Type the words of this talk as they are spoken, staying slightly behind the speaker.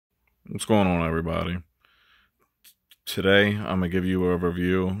What's going on, everybody? Today, I'm going to give you a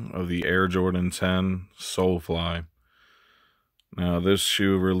review of the Air Jordan 10 Solefly. Now, this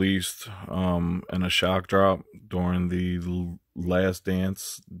shoe released in a shock drop during the Last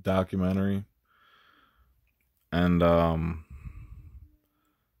Dance documentary. And,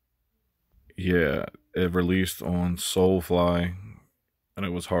 yeah, it released on Solefly, and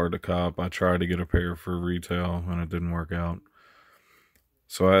it was hard to cop. I tried to get a pair for retail, and it didn't work out.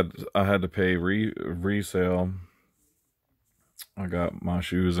 So I had to pay resale. I got my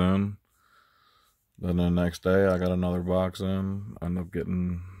shoes in. Then the next day, I got another box in. I ended up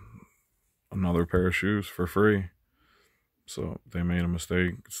getting another pair of shoes for free. So they made a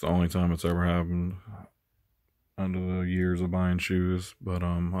mistake. It's the only time it's ever happened under the years of buying shoes. But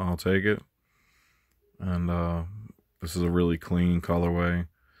I'll take it. And this is a really clean colorway.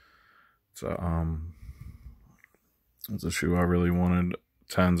 It's a shoe I really wanted.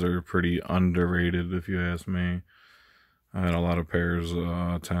 10s are pretty underrated, if you ask me. I had a lot of pairs of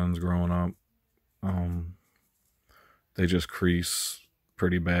 10s growing up. They just crease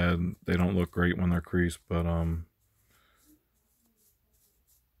pretty bad. They don't look great when they're creased, but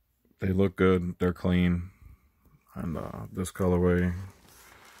they look good. They're clean, and this colorway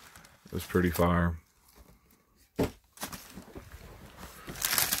is pretty fire.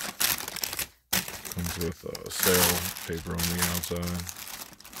 Comes with sale paper on the outside.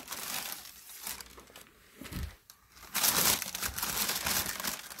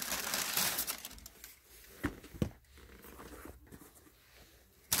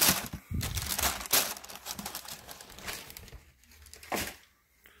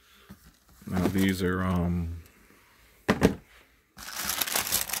 Now these are I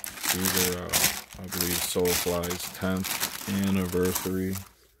believe Solefly's 10th anniversary.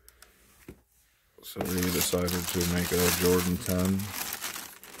 So they decided to make a Jordan 10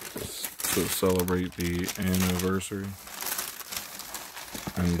 to celebrate the anniversary.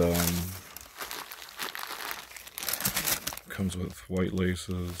 And comes with white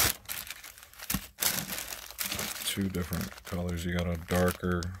laces, two different colors. You got a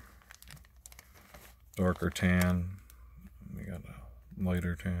darker tan, and you got a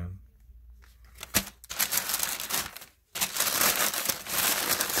lighter tan.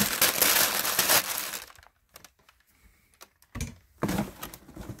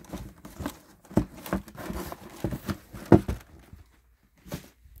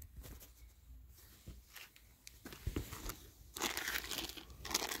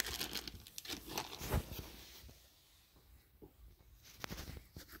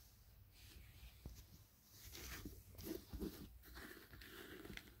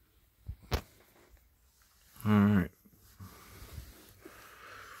 Alright,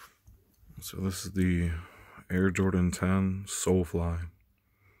 so this is the Air Jordan 10 Solefly.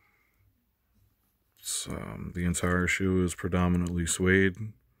 The entire shoe is predominantly suede.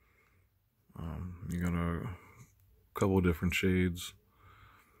 You got a couple different shades.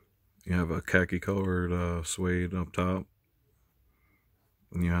 You have a khaki colored suede up top.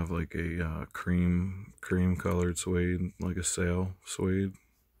 And you have like a cream colored suede, like a sail suede.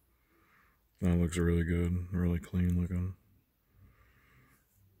 That looks really good, really clean looking.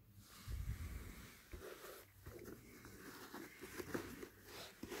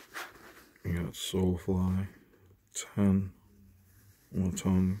 You got Solefly 10 on the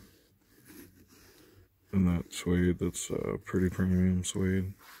tongue. And that suede, that's pretty premium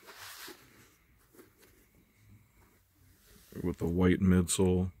suede. With the white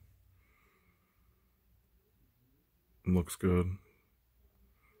midsole. Looks good.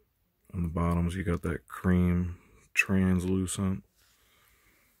 On the bottoms, you got that cream translucent.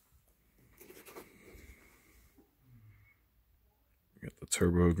 You got the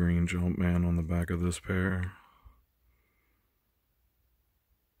turbo green Jumpman on the back of this pair.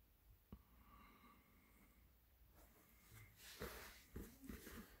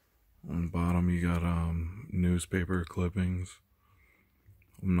 On the bottom, you got newspaper clippings.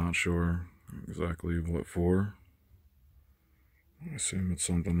 I'm not sure exactly what for. I assume it's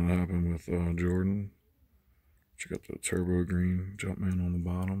something that happened with Jordan. But you got the turbo green Jumpman on the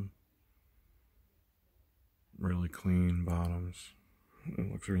bottom. Really clean bottoms.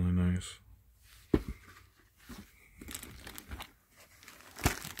 It looks really nice. And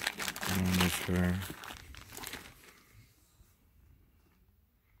on this pair,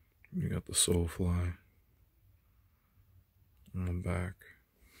 you got the Solefly on the back.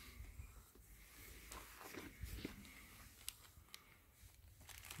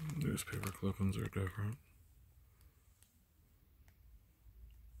 Newspaper clippings are different.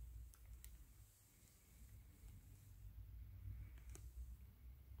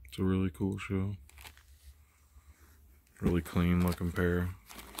 It's a really cool shoe. Really clean looking pair.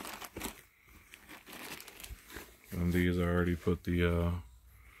 And these I already put the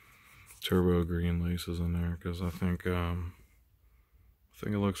turbo green laces in there because I think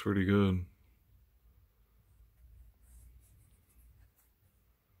it looks pretty good.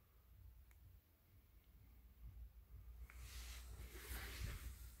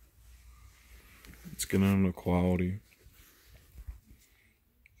 Let's get into quality.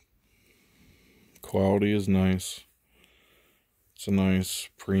 Quality is nice. It's a nice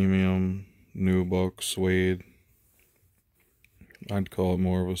premium nubuck suede. I'd call it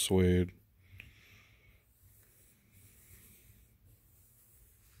more of a suede.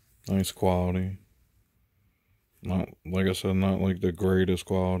 Nice quality. Not, like I said, not like the greatest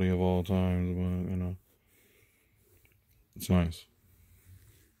quality of all times, but, you know, it's nice.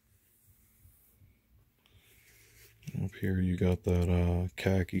 Up here you got that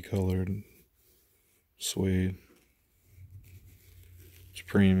khaki colored suede. It's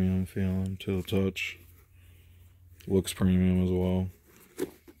premium feeling to the touch. Looks premium as well.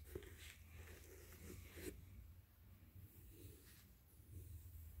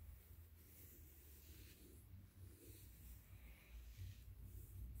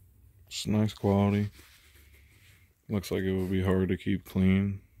 It's nice quality. Looks like it would be hard to keep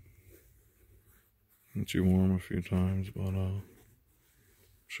clean once you warm a few times, but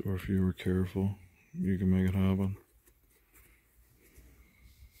sure, if you were careful, you can make it happen.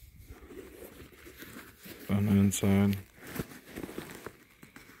 On the inside,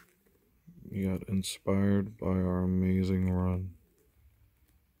 you got inspired by our amazing run.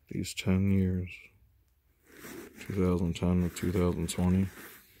 These 10 years, 2010 to 2020.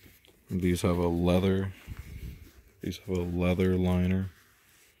 These have a leather liner,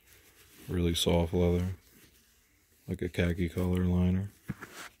 really soft leather, like a khaki color liner,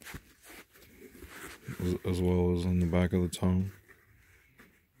 as well as on the back of the tongue.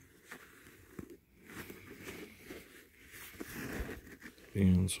 The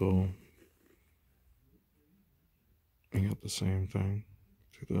insole, you got the same thing,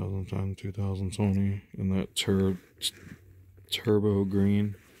 2010, 2020, in that turbo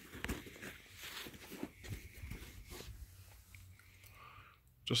green.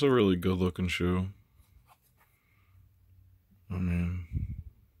 Just a really good looking shoe. I mean,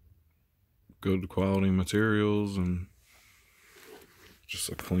 good quality materials and just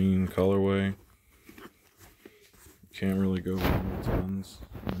a clean colorway. Can't really go wrong with tens,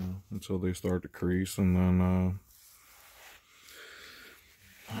 you know, until they start to crease, and then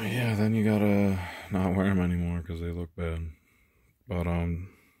yeah, then you gotta not wear them anymore because they look bad. But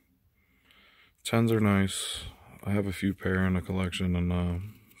tens are nice. I have a few pair in the collection,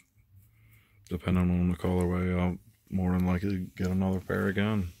 and depending on the colorway, I'll more than likely get another pair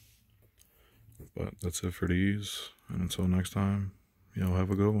again. But that's it for these, and until next time, y'all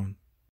have a good one.